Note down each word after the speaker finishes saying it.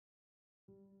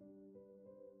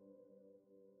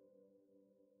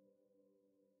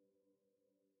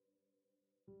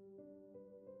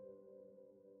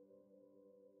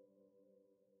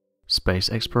Space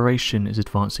exploration is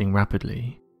advancing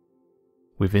rapidly.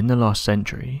 Within the last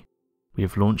century, we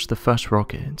have launched the first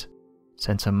rocket,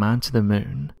 sent a man to the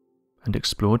moon, and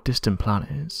explored distant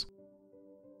planets.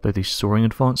 Though these soaring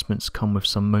advancements come with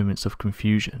some moments of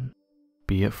confusion,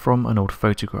 be it from an old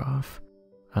photograph,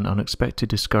 an unexpected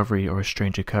discovery, or a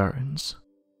strange occurrence.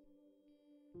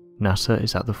 NASA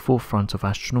is at the forefront of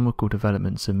astronomical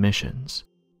developments and missions,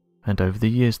 and over the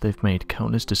years they've made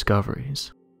countless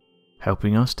discoveries,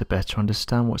 helping us to better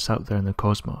understand what's out there in the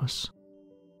cosmos.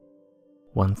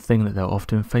 One thing that they're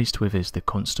often faced with is the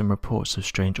constant reports of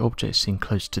strange objects seen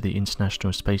close to the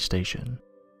International Space Station,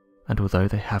 and although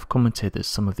they have commented that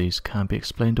some of these can be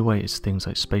explained away as things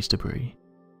like space debris,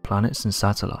 planets and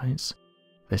satellites,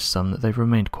 there's some that they've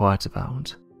remained quiet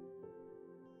about.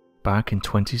 Back in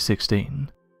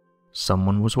 2016,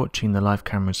 someone was watching the live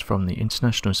cameras from the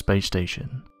International Space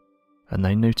Station, and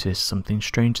they noticed something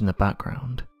strange in the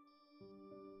background.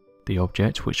 The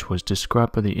object, which was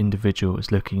described by the individual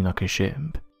as looking like a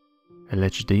ship,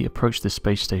 allegedly approached the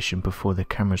space station before the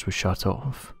cameras were shut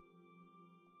off.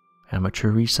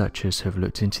 Amateur researchers who have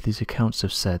looked into these accounts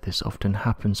have said this often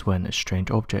happens when a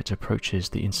strange object approaches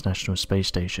the International Space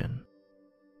Station,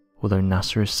 although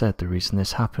NASA has said the reason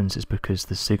this happens is because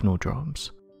the signal drops,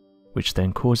 which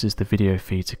then causes the video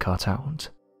feed to cut out.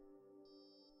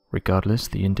 Regardless,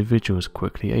 the individual was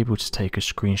quickly able to take a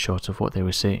screenshot of what they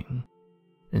were seeing,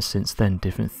 and since then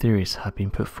different theories have been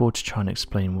put forward to try and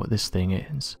explain what this thing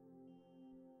is.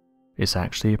 It's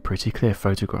actually a pretty clear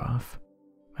photograph,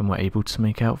 and we're able to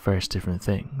make out various different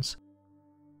things.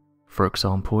 For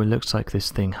example, it looks like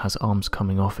this thing has arms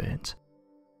coming off it,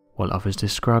 while others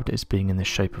described it as being in the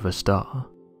shape of a star.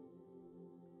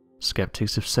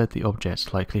 Skeptics have said the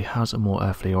object likely has a more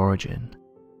earthly origin,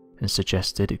 and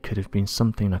suggested it could have been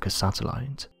something like a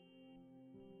satellite.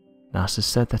 NASA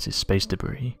said that it's space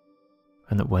debris,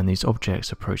 and that when these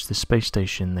objects approach the space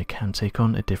station they can take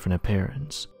on a different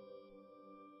appearance.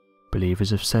 Believers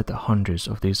have said that hundreds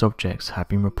of these objects have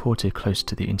been reported close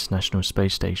to the International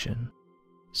Space Station,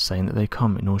 saying that they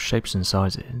come in all shapes and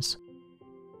sizes.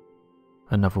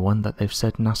 Another one that they've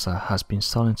said NASA has been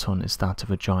silent on is that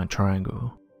of a giant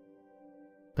triangle.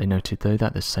 They noted though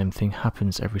that the same thing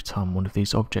happens every time one of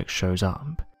these objects shows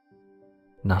up.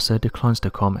 NASA declines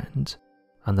to comment,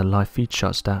 and the live feed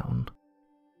shuts down.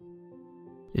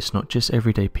 It's not just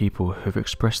everyday people who have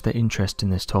expressed their interest in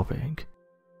this topic.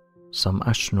 Some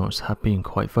astronauts have been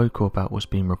quite vocal about what's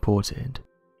being reported.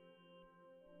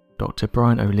 Dr.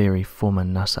 Brian O'Leary, former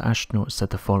NASA astronaut,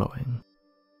 said the following: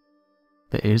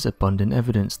 "There is abundant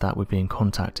evidence that we're being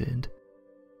contacted,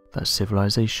 that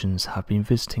civilizations have been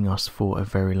visiting us for a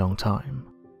very long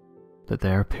time, that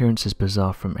their appearance is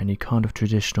bizarre from any kind of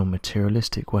traditional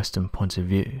materialistic Western point of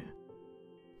view,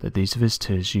 that these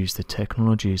visitors use the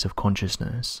technologies of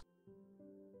consciousness.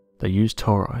 They use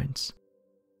toroids.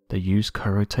 They use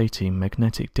co-rotating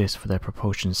magnetic disks for their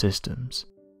propulsion systems.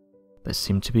 That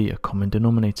seem to be a common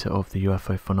denominator of the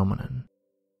UFO phenomenon."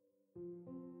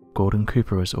 Gordon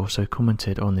Cooper has also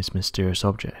commented on these mysterious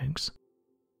objects.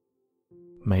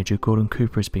 Major Gordon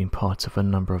Cooper has been part of a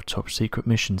number of top secret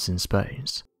missions in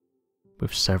space,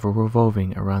 with several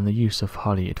revolving around the use of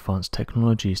highly advanced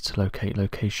technologies to locate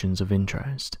locations of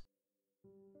interest.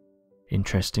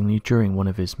 Interestingly, during one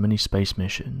of his many space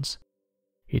missions,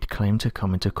 he'd claimed to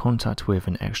come into contact with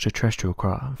an extraterrestrial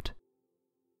craft.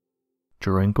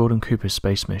 During Gordon Cooper's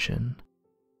space mission,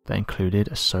 that included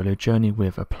a solo journey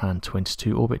with a planned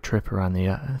 22-orbit trip around the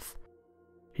Earth,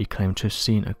 he claimed to have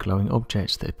seen a glowing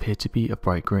object that appeared to be a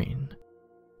bright green,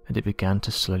 and it began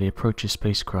to slowly approach his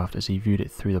spacecraft as he viewed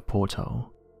it through the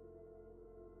porthole.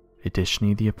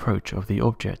 Additionally, the approach of the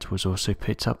object was also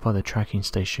picked up by the tracking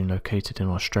station located in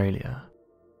Australia,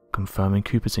 confirming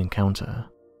Cooper's encounter.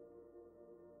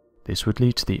 This would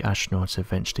lead to the astronaut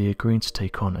eventually agreeing to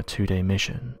take on a 2-day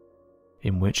mission,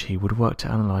 in which he would work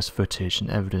to analyse footage and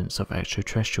evidence of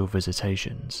extraterrestrial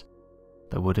visitations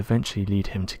that would eventually lead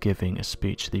him to giving a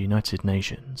speech to the United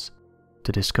Nations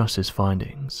to discuss his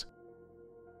findings.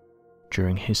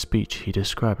 During his speech, he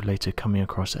described later coming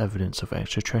across evidence of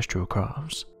extraterrestrial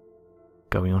crafts,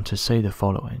 going on to say the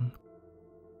following: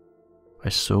 "I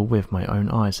saw with my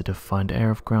own eyes a defined area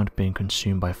of ground being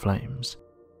consumed by flames,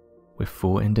 with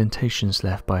 4 indentations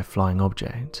left by a flying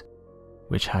object,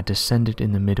 which had descended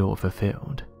in the middle of a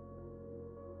field.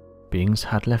 Beings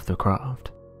had left the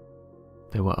craft.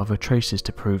 There were other traces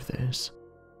to prove this.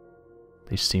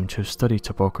 They seemed to have studied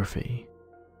topography.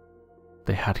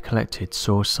 They had collected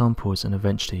soil samples and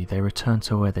eventually they returned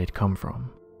to where they'd come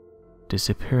from,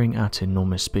 disappearing at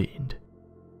enormous speed."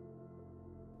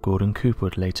 Gordon Cooper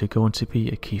would later go on to be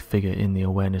a key figure in the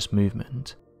awareness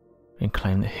movement, and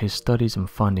claimed that his studies and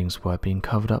findings were being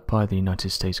covered up by the United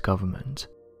States government,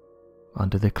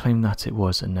 under the claim that it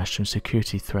was a national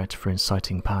security threat for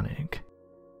inciting panic,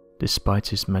 despite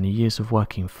his many years of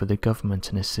working for the government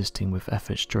and assisting with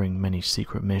efforts during many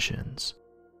secret missions.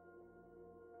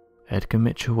 Edgar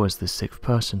Mitchell was the 6th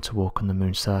person to walk on the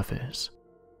moon's surface.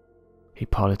 He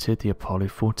piloted the Apollo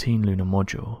 14 lunar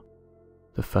module,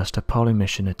 the first Apollo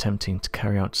mission attempting to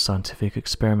carry out scientific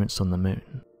experiments on the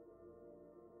moon.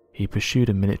 He pursued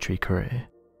a military career,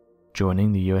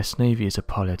 joining the US Navy as a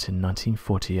pilot in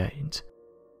 1948,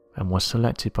 and was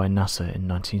selected by NASA in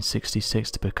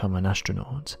 1966 to become an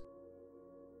astronaut.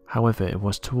 However, it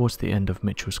was towards the end of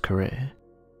Mitchell's career,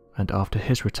 and after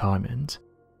his retirement,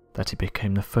 that he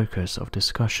became the focus of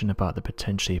discussion about the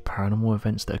potentially paranormal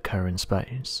events that occur in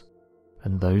space,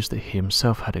 and those that he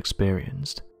himself had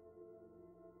experienced.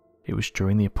 It was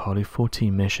during the Apollo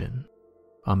 14 mission,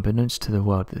 unbeknownst to the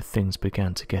world, that things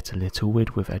began to get a little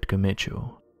weird with Edgar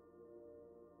Mitchell.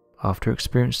 After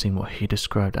experiencing what he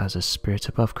described as a spirit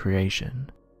above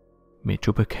creation,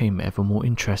 Mitchell became ever more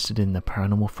interested in the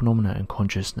paranormal phenomena and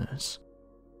consciousness.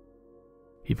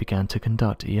 He began to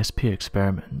conduct ESP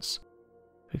experiments,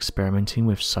 experimenting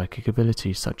with psychic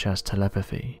abilities such as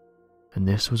telepathy, and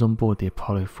this was on board the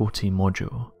Apollo 14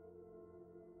 module.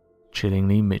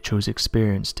 Chillingly, Mitchell's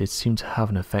experience did seem to have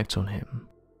an effect on him.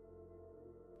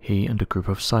 He and a group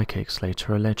of psychics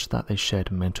later alleged that they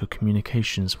shared mental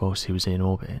communications whilst he was in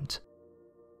orbit.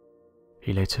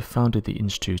 He later founded the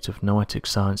Institute of Noetic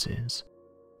Sciences,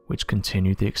 which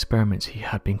continued the experiments he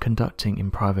had been conducting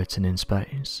in private and in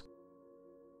space.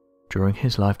 During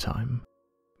his lifetime,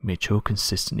 Mitchell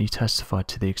consistently testified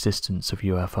to the existence of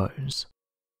UFOs.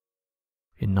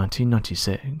 In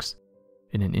 1996,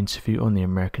 in an interview on the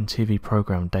American TV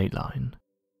program Dateline,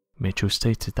 Mitchell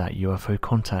stated that UFO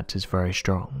contact is very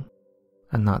strong,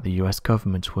 and that the US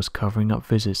government was covering up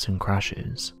visits and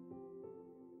crashes.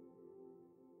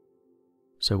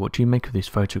 So what do you make of these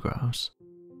photographs?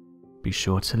 Be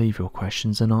sure to leave your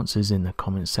questions and answers in the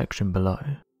comments section below,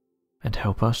 and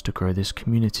help us to grow this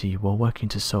community while working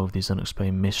to solve these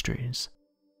unexplained mysteries.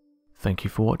 Thank you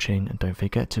for watching, and don't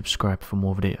forget to subscribe for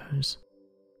more videos.